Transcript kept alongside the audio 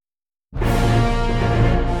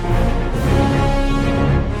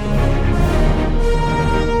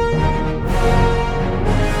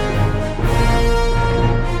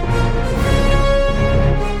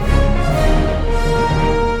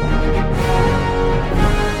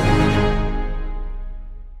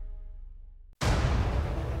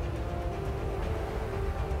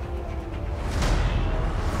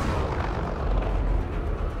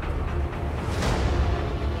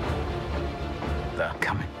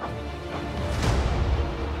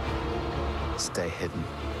Stay hidden,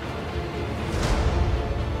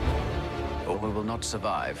 or we will not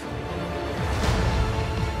survive.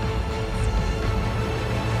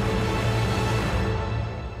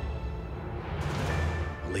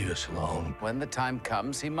 Leave us alone. When the time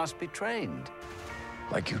comes, he must be trained.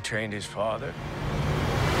 Like you trained his father?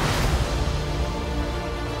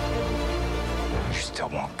 You still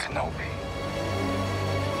want Kenobi.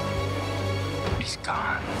 He's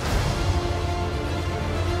gone.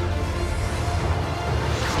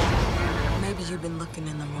 Maybe you've been looking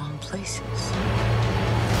in the wrong places.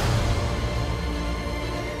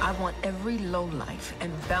 I want every lowlife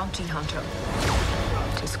and bounty hunter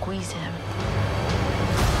to squeeze him.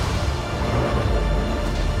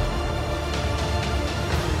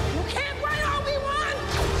 You can't run, Obi-Wan!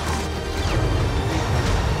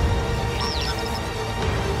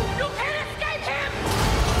 You can't escape him!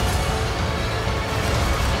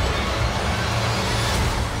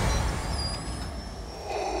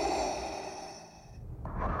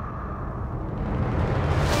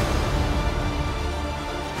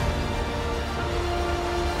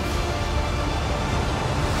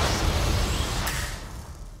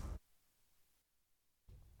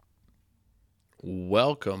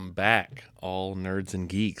 Welcome back, all nerds and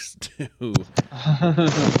geeks, to the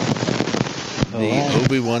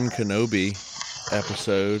Obi-Wan Kenobi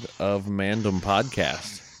episode of Mandem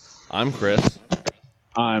Podcast. I'm Chris.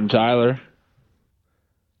 I'm Tyler.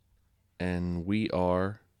 And we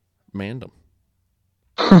are Mandem.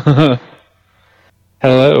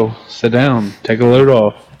 Hello. Sit down. Take a load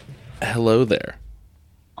off. Hello there.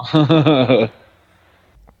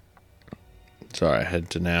 Sorry, I had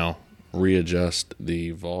to now readjust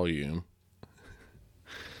the volume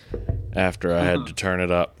after I had to turn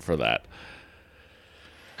it up for that.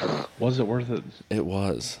 Was it worth it? It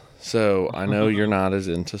was. So I know you're not as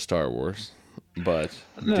into Star Wars, but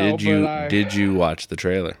No, did you watch the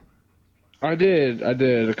trailer? I did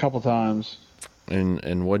a couple times.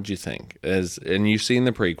 And what'd you think? And you've seen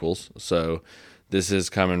the prequels, so this is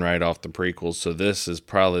coming right off the prequels, so this is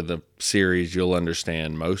probably the series you'll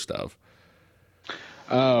understand most of.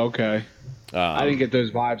 Oh, okay. I didn't get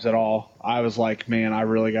those vibes at all. I was like, man, I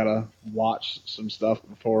really gotta watch some stuff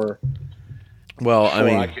before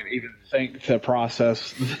I can even think to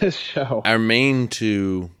process this show. Our main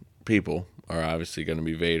two people are obviously going to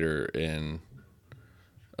be Vader and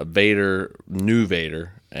new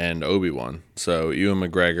Vader, and Obi-Wan. So Ewan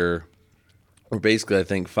McGregor, we're basically, I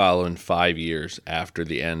think, following 5 years after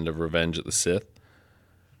the end of Revenge of the Sith.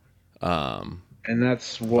 And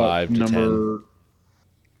that's what 5 to number? 10.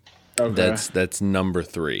 Okay. That's number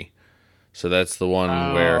 3. So that's the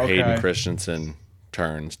one where Hayden Christensen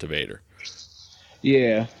turns to Vader.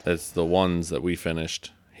 Yeah. That's the ones that we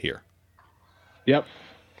finished here. Yep.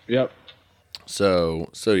 So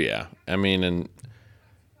yeah. I mean, and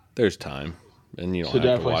there's time, and you don't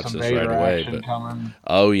have to watch this right away. But coming.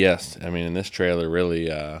 Oh yes, I mean, and this trailer really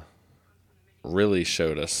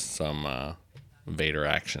showed us some Vader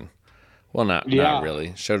action. Well, not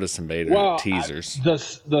really. Showed us some Vader teasers.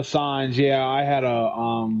 The signs, yeah. I had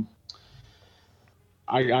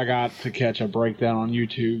I got to catch a breakdown on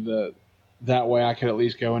YouTube that way I could at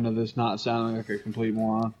least go into this not sounding like a complete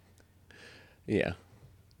moron. Yeah.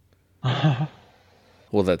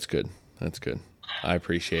 Well, that's good. That's good. I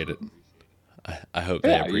appreciate it. I hope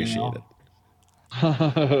they appreciate it.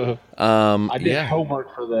 I did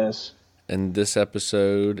homework for this. And this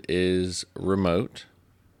episode is remote.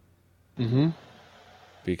 Mm-hmm.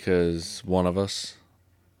 Because one of us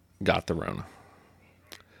got the Rona.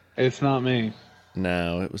 It's not me.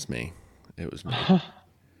 No, it was me. It was me. I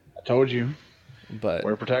told you. But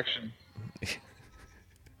wear protection. It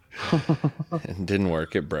didn't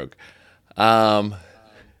work. It broke. I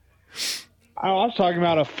was talking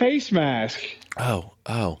about a face mask. Oh.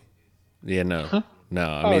 Yeah, no. Huh? No,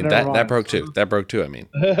 I mean, that broke too. That broke too, I mean.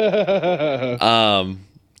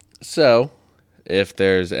 So, if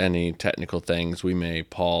there's any technical things, we may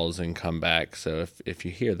pause and come back. So if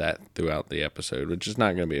you hear that throughout the episode, which is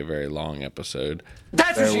not going to be a very long episode.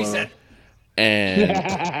 That's what she said. And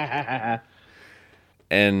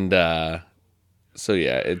so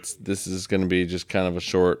yeah, this is going to be just kind of a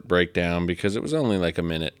short breakdown because it was only like a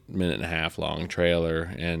minute and a half long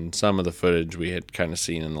trailer, and some of the footage we had kind of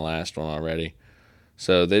seen in the last one already.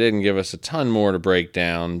 So they didn't give us a ton more to break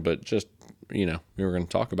down, but just, we were going to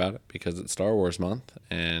talk about it because it's Star Wars month,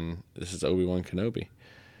 and this is Obi-Wan Kenobi.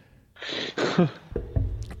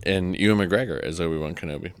 And Ewan McGregor as Obi-Wan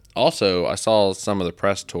Kenobi. Also, I saw some of the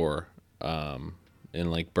press tour in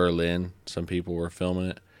like Berlin. Some people were filming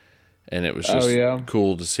it. And it was just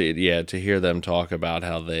cool to see it. Yeah, to hear them talk about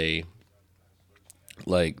how they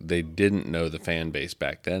didn't know the fan base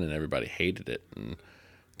back then and everybody hated it. And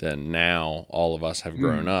then now all of us have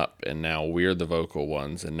grown up and now we're the vocal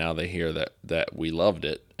ones. And now they hear that we loved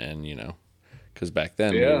it. And, you know, because back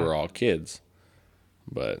then we were all kids.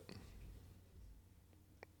 But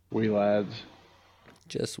wee lads.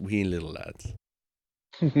 Just wee little lads.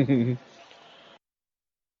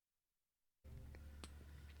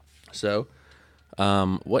 So,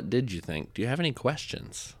 what did you think? Do you have any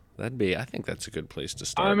questions? I think that's a good place to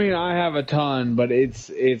start. I mean, I have a ton, but it's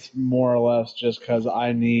more or less just because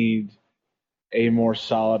I need a more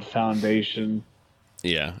solid foundation.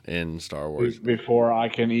 Yeah, in Star Wars. Before I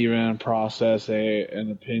can even process an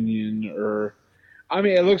opinion or... I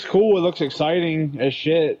mean, it looks cool. It looks exciting as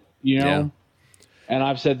shit, you know? Yeah. And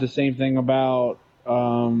I've said the same thing about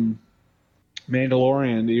Mandalorian,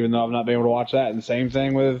 even though I've not been able to watch that. And the same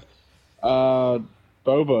thing with Boba.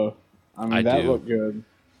 I mean, that looked good.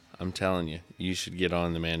 I'm telling you, you should get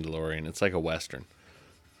on the Mandalorian. It's like a Western.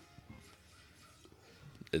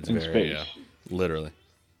 It's in very literally.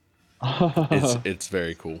 It's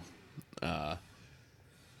very cool.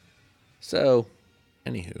 So,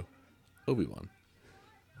 anywho, Obi-Wan.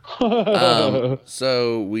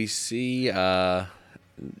 So we see not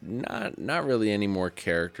really any more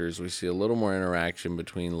characters. We see a little more interaction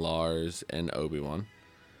between Lars and Obi-Wan.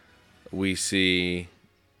 We see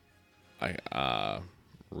Reba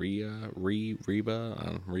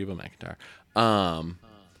McEntire.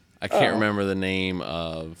 I can't remember the name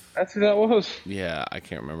of... That's who that was? Yeah, I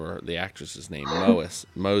can't remember the actress's name.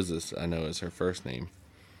 Moses, I know, is her first name.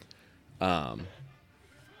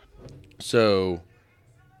 So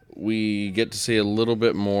we get to see a little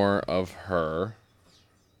bit more of her.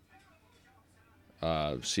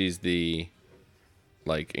 She's the,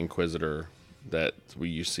 like, Inquisitor that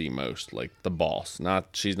you see most, like the boss.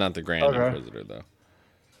 She's not the Grand Inquisitor, though.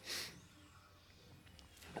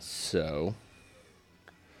 So...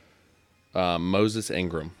 Moses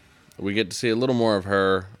Ingram. We get to see a little more of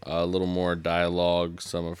her, a little more dialogue,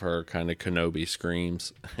 some of her kind of Kenobi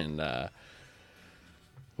screams, and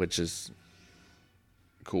which is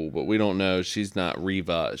cool. But we don't know. She's not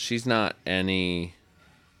Reva. She's not any.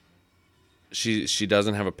 She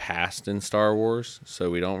doesn't have a past in Star Wars, so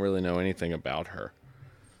we don't really know anything about her.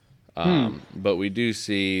 But we do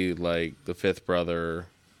see, like, the fifth brother,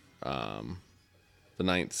 the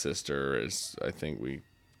ninth sister is. I think we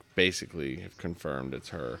basically have confirmed it's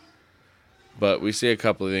her. But we see a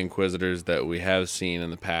couple of the Inquisitors that we have seen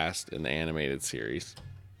in the past in the animated series.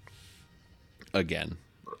 Again.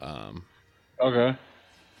 Okay.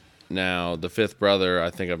 Now, the fifth brother, I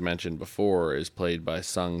think I've mentioned before, is played by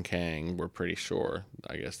Sung Kang. We're pretty sure.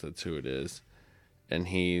 I guess that's who it is. And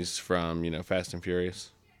he's from, Fast and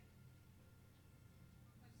Furious.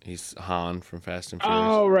 He's Han from Fast and Furious.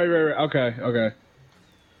 Oh, right. Okay.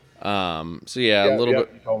 So yeah, a little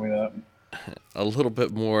bit. You told me that. A little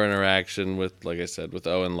bit more interaction with, like I said, with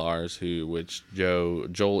Owen Lars, which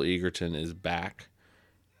Joel Egerton is back.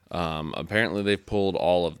 Apparently they've pulled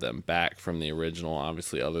all of them back from the original,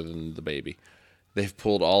 obviously, other than the baby. They've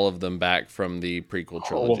pulled all of them back from the prequel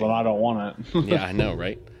trilogy. Well, then I don't want it. Yeah, I know,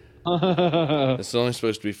 right? It's only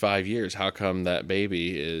supposed to be 5 years. How come that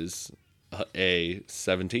baby is a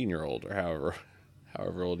 17-year-old or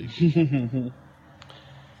however old he is?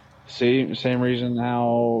 See, same reason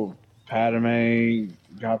how Padme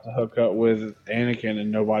got to hook up with Anakin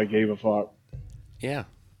and nobody gave a fuck. Yeah,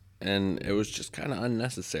 and it was just kind of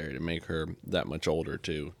unnecessary to make her that much older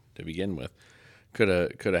to begin with. Could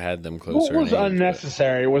have had them closer. What was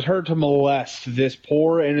unnecessary? It was her to molest this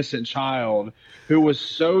poor innocent child who was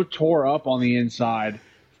so tore up on the inside,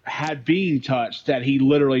 had being touched, that he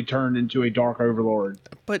literally turned into a dark overlord.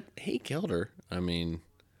 But he killed her. I mean...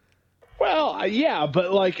 Well, yeah,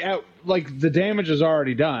 but the damage is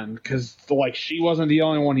already done because she wasn't the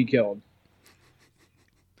only one he killed.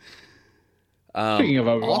 Speaking of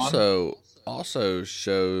Obi-Wan, also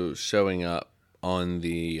showing up on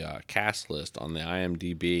the cast list on the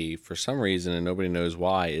IMDb for some reason and nobody knows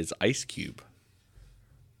why is Ice Cube.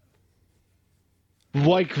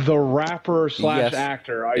 Like the rapper /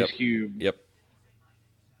 actor Ice Cube. Yep.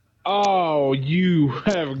 Oh, you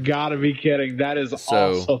have got to be kidding. That is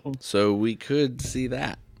awesome. So we could see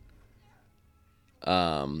that.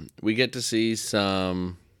 We get to see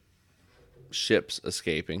some ships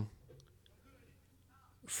escaping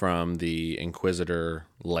from the Inquisitor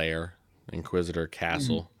lair, Inquisitor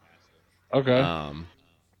castle. Okay.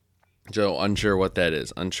 Joe, unsure what that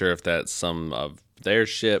is. Unsure if that's some of their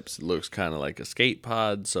ships. It looks kind of like escape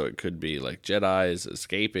pods, so it could be like Jedis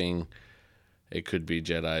escaping. It could be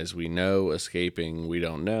Jedis we know escaping, we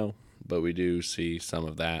don't know, but we do see some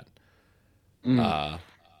of that.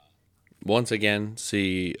 Once again,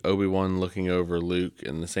 see Obi-Wan looking over Luke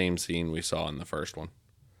in the same scene we saw in the first one.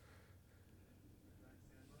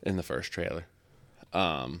 In the first trailer.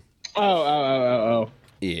 Oh.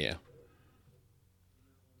 Yeah.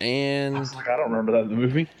 And I was like, I don't remember that in the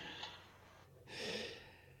movie.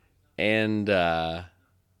 And I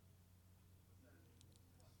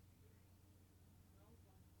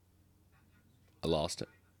lost it.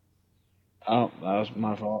 Oh, that was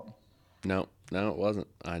my fault. No, it wasn't.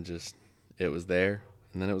 It was there,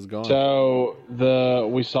 and then it was gone. So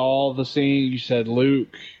we saw the scene. You said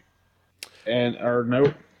Luke, you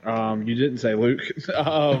didn't say Luke.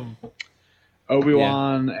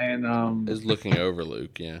 Obi-Wan and is looking over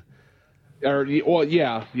Luke. Yeah.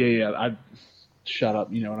 I shut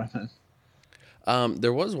up. You know what I meant.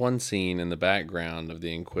 There was one scene in the background of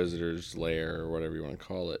the Inquisitor's lair, or whatever you want to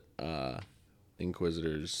call it,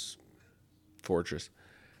 Inquisitor's fortress.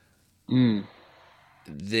 In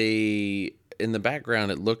the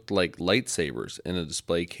background, it looked like lightsabers in a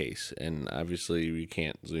display case, and obviously we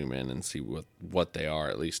can't zoom in and see what they are,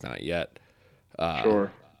 at least not yet.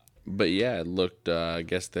 Sure. But yeah, it looked. I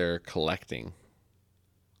guess they're collecting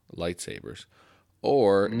lightsabers,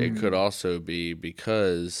 or it could also be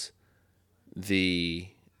because the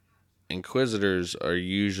Inquisitors are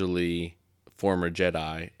usually former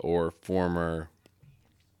Jedi or former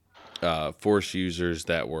Force users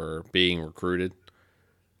that were being recruited.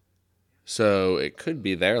 So it could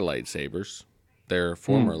be their lightsabers, their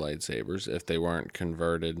former lightsabers, if they weren't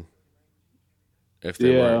converted. If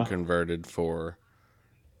they weren't converted for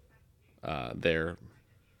their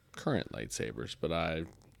current lightsabers, but I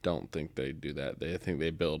don't think they do that. I think they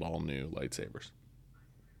build all new lightsabers.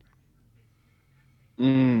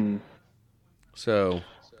 So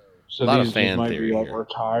a lot of fan might theory be like here.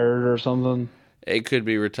 retired or something. It could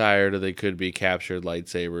be retired, or they could be captured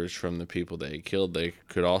lightsabers from the people they killed. They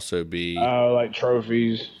could also be like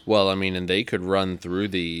trophies. Well, I mean, and they could run through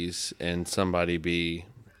these and somebody be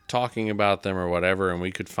talking about them or whatever, and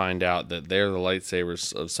we could find out that they're the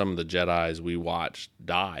lightsabers of some of the Jedis we watched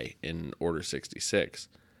die in Order 66.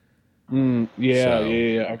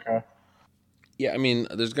 Okay. Yeah, I mean,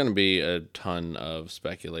 there's going to be a ton of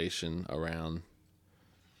speculation around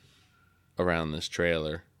this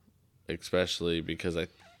trailer, especially because I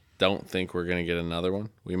don't think we're going to get another one.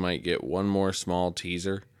 We might get one more small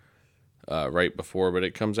teaser right before, but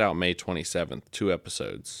it comes out May 27th, 2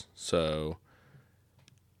 episodes. So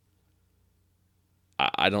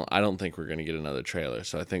I don't think we're going to get another trailer.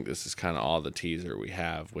 So I think this is kind of all the teaser we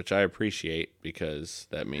have, which I appreciate because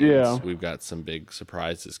that means we've got some big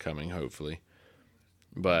surprises coming, hopefully.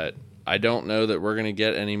 But I don't know that we're going to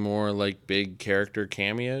get any more like big character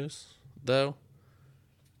cameos, though.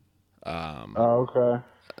 Okay.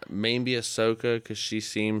 Maybe Ahsoka, because she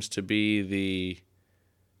seems to be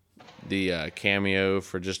the cameo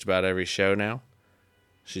for just about every show now.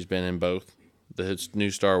 She's been in both the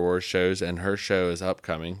new Star Wars shows, and her show is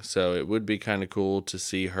upcoming. So it would be kind of cool to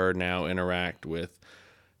see her now interact with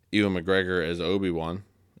Ewan McGregor as Obi-Wan.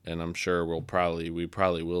 And I'm sure we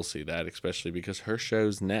probably will see that, especially because her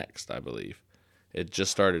show's next, I believe. It just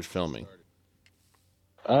started filming.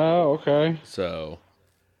 Oh, okay. So,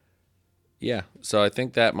 yeah. So I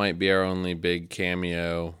think that might be our only big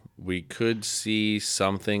cameo. We could see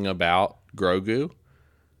something about Grogu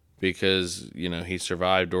because, he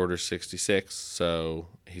survived Order 66. So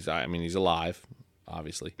he's alive,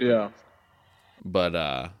 obviously. Yeah.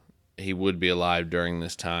 But, he would be alive during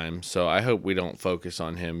this time. So I hope we don't focus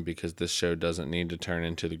on him because this show doesn't need to turn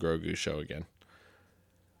into the Grogu show again.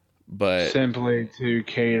 But simply to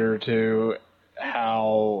cater to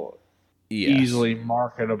how easily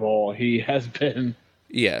marketable he has been.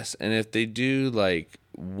 Yes, and if they do like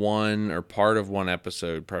one or part of one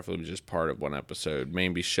episode, preferably just part of one episode,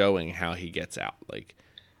 maybe showing how he gets out. Like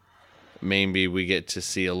maybe we get to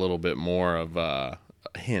see a little bit more of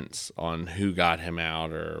hints on who got him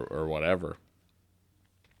out or whatever.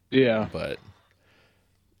 Yeah. But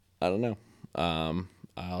I don't know.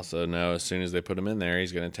 I also know as soon as they put him in there,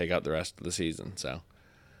 he's going to take out the rest of the season. So,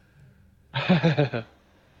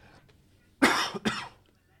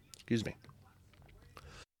 excuse me.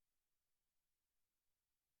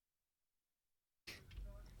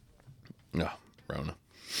 No, Rona.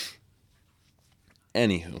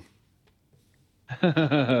 Anywho.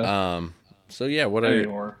 So yeah, what are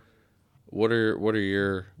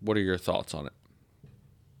your thoughts on it?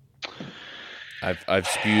 I've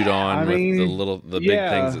spewed on with the big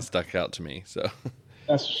things that stuck out to me. So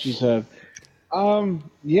that's what she said.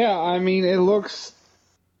 Yeah, I mean it looks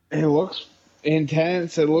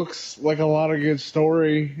intense. It looks like a lot of good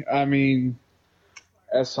story. I mean,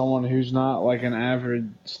 as someone who's not like an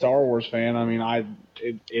avid Star Wars fan, I mean,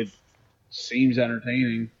 it seems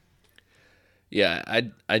entertaining. Yeah,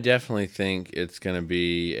 I definitely think it's gonna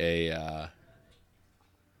be a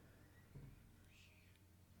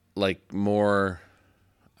like more.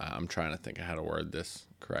 I'm trying to think of how to word this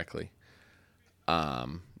correctly.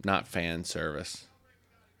 Not fan service.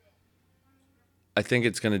 I think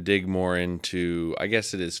it's going to dig more into. I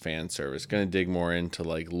guess it is fan service. Going to dig more into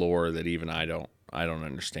like lore that even I don't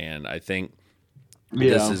understand. I think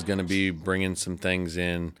this is going to be bringing some things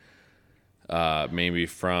in, maybe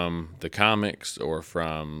from the comics or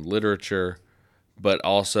from literature, but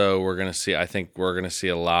also we're going to see. I think we're going to see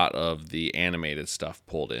a lot of the animated stuff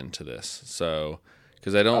pulled into this. So,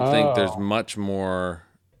 because I don't think there's much more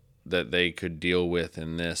that they could deal with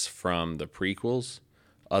in this from the prequels,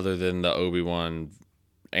 other than the Obi-Wan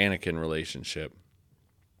Anakin relationship.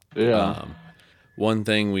 Yeah. One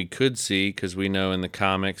thing we could see, because we know in the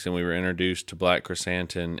comics, and we were introduced to Black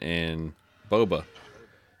Chrysanthemum in Boba.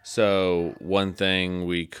 So one thing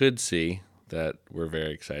we could see that we're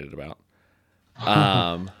very excited about,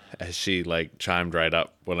 as she like chimed right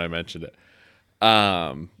up when I mentioned it.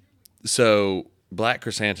 So Black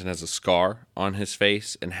Chrysanthemum has a scar on his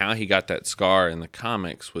face, and how he got that scar in the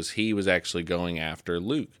comics was he was actually going after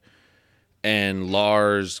Luke. And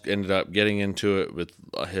Lars ended up getting into it with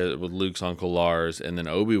Luke's uncle Lars, and then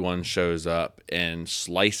Obi-Wan shows up and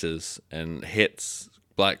slices and hits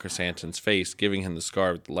Black Chrysanthemum's face, giving him the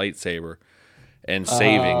scar with the lightsaber and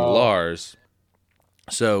saving Lars.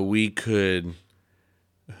 So we could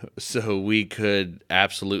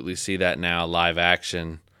absolutely see that now live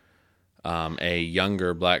action. A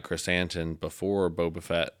younger Black Chrysanthemum before Boba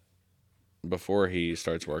Fett, before he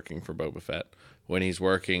starts working for Boba Fett, when he's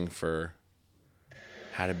working for.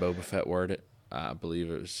 How did Boba Fett word it? I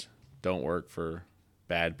believe it was, don't work for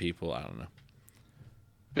bad people. I don't know.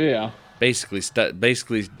 Yeah. Basically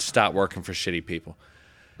stop working for shitty people.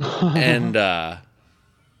 And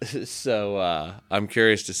so I'm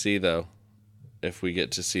curious to see, though, if we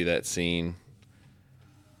get to see that scene.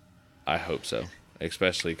 I hope so.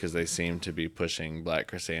 Especially because they seem to be pushing Black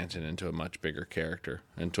Chrysanthemum into a much bigger character,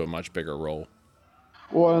 into a much bigger role.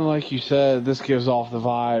 Well, and like you said, this gives off the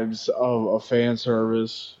vibes of a fan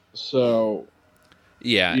service. So,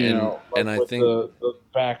 yeah, like I think the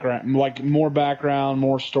background, like more background,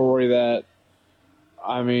 more story that,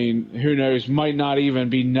 I mean, who knows, might not even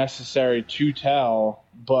be necessary to tell,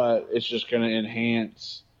 but it's just going to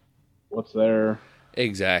enhance what's there.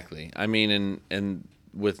 Exactly. I mean, and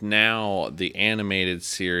with now the animated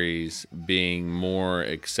series being more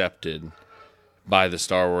accepted by the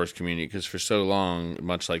Star Wars community, because for so long,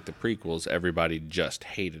 much like the prequels, everybody just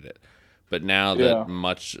hated it. But now that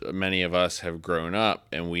many of us have grown up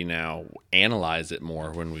and we now analyze it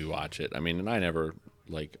more when we watch it. I mean, and I never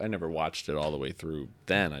watched it all the way through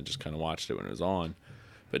then. I just kind of watched it when it was on.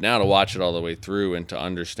 But now to watch it all the way through and to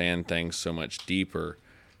understand things so much deeper,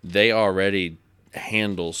 they already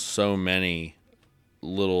handle so many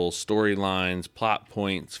little storylines, plot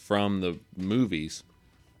points from the movies.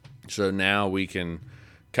 So now we can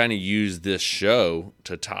kind of use this show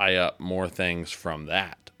to tie up more things from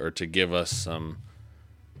that, or to give us some,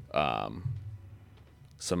 I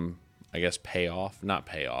guess, not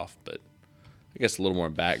payoff, but I guess a little more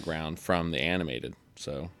background from the animated.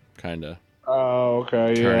 So kind of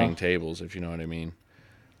turning tables, if you know what I mean.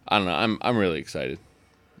 I don't know. I'm really excited,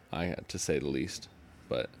 to say the least.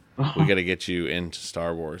 But we got to get you into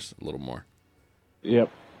Star Wars a little more. Yep.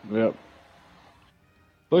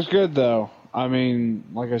 Looks good, though. I mean,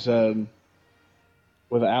 like I said,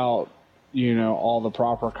 without, all the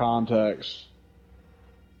proper context,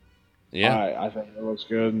 I think it looks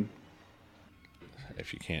good.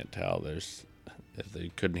 If you can't tell, if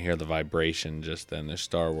you couldn't hear the vibration just then, there's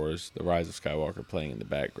Star Wars, The Rise of Skywalker playing in the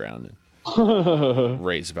background, and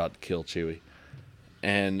Rey's about to kill Chewie.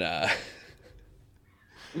 And,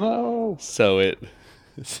 no. So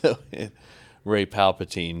Rey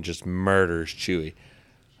Palpatine just murders Chewie.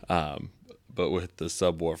 But with the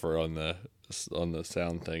subwoofer on the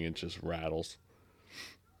sound thing, it just rattles.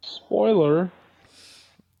 Spoiler.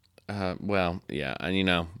 Well, yeah,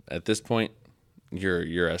 and at this point,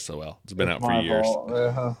 you're SOL. It's been out for years.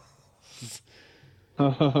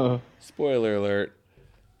 Yeah. Spoiler alert.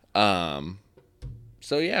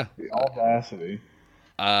 So yeah. The audacity.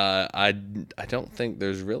 I don't think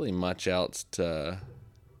there's really much else to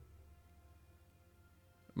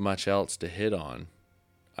hit on.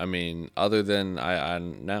 I mean, other than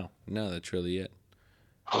no, that's really it.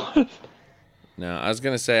 No, I was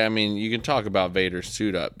going to say, I mean, you can talk about Vader's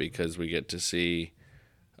suit up because we get to see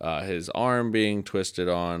his arm being twisted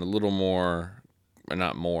on a little more, or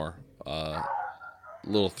not more, a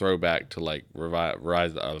little throwback to like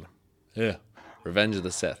Revenge of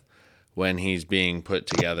the Sith when he's being put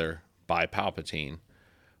together by Palpatine.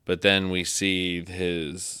 But then we see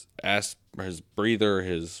his breather,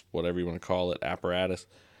 his whatever you want to call it, apparatus,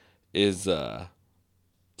 is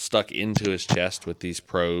stuck into his chest with these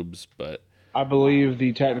probes. But I believe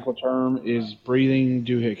the technical term is breathing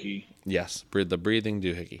doohickey. Yes, the breathing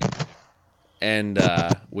doohickey. And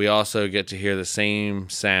we also get to hear the same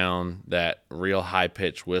sound, that real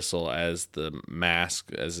high-pitched whistle as the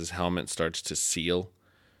mask, as his helmet starts to seal.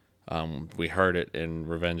 We heard it in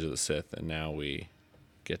Revenge of the Sith, and now we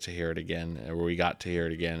get to hear it again, or we got to hear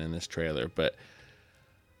it again in this trailer. But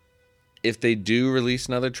if they do release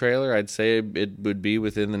another trailer, I'd say it would be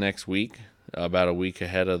within the next week, about a week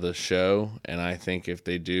ahead of the show. And I think if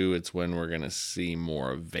they do, it's when we're going to see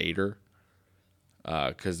more of Vader.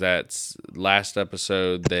 Because that's last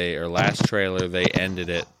trailer, they ended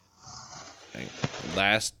it.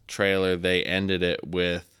 Last trailer, they ended it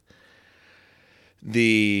with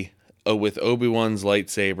with Obi-Wan's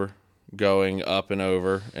lightsaber going up and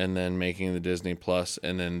over and then making the Disney Plus.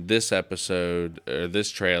 And then this episode, or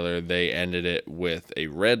this trailer, they ended it with a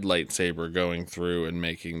red lightsaber going through and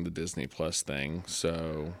making the Disney Plus thing.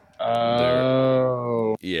 So,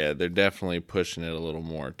 they're definitely pushing it a little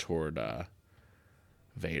more toward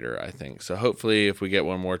Vader, I think. So hopefully if we get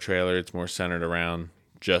one more trailer, it's more centered around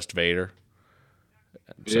just Vader.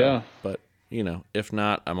 So, yeah. But, if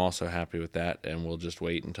not, I'm also happy with that. And we'll just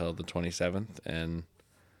wait until the 27th and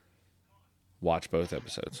watch both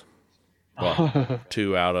episodes. Well,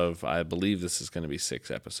 2 out of, I believe this is going to be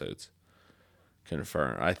 6 episodes.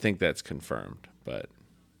 Confirmed. I think that's confirmed, but.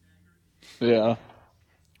 Yeah.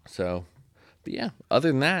 So, but yeah, other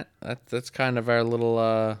than that, that's kind of our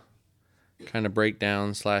little kind of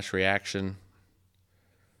breakdown / reaction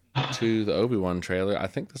to the Obi-Wan trailer. I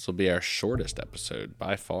think this will be our shortest episode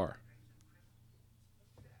by far.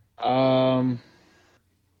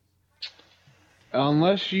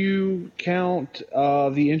 Unless you count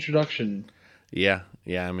the introduction. Yeah.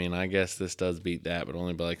 I mean, I guess this does beat that, but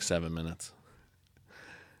only by like 7 minutes.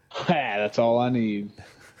 That's all I need.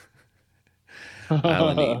 I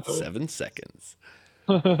only need 7 seconds.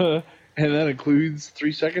 And that includes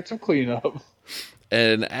 3 seconds of cleanup.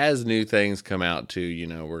 And as new things come out too,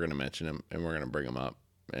 we're going to mention them and we're going to bring them up.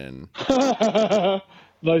 And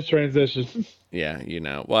nice transition. Yeah,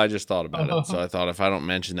 well, I just thought about it. So I thought if I don't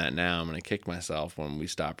mention that now, I'm going to kick myself when we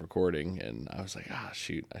stop recording. And I was like,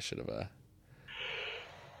 shoot, I should have.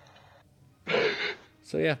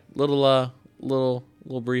 So yeah, little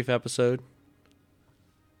brief episode.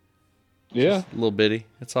 Yeah. Just a little bitty.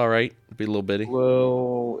 It's all right. It'll be a little bitty.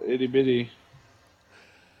 Little itty bitty.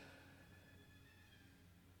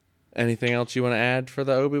 Anything else you want to add for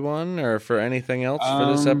the Obi-Wan or for anything else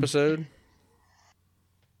for this episode?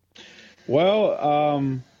 Well,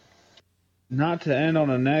 not to end on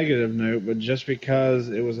a negative note, but just because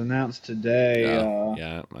it was announced today.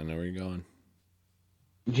 Yeah, I know where you're going.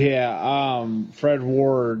 Yeah, Fred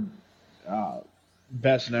Ward,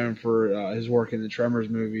 best known for his work in the Tremors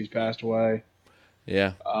movies, passed away.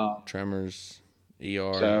 Yeah, Tremors,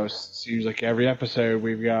 ER. So it seems like every episode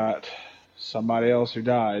we've got somebody else who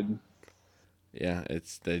died. Yeah,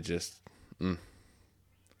 they just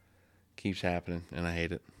keeps happening, and I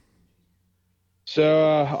hate it.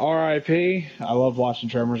 So, R.I.P. I loved watching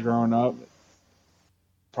Tremors growing up.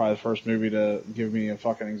 Probably the first movie to give me a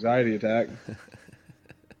fucking anxiety attack.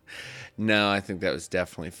 No, I think that was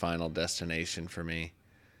definitely Final Destination for me.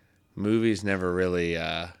 Movies never really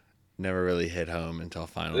hit home until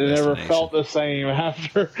Final Destination. It never felt the same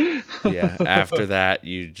after. Yeah, after that,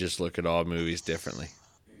 you just look at all movies differently.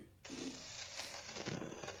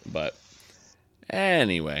 But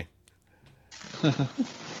anyway,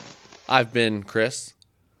 I've been Chris.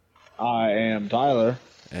 I am Tyler.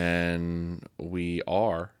 And we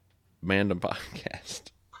are Mandem Podcast.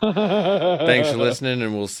 Thanks for listening,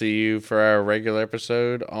 and we'll see you for our regular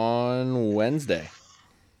episode on Wednesday.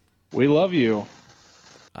 We love you.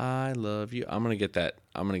 I love you. I'm gonna get the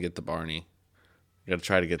Barney. I gotta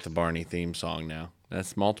try to get the Barney theme song now.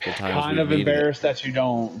 That's multiple times. Kind of embarrassed that you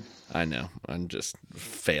don't. I know. I'm just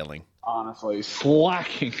failing. Honestly,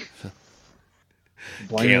 slacking.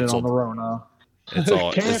 Blaming it on the Rona.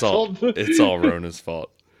 It's all Rona's fault.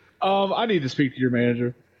 I need to speak to your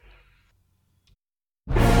manager.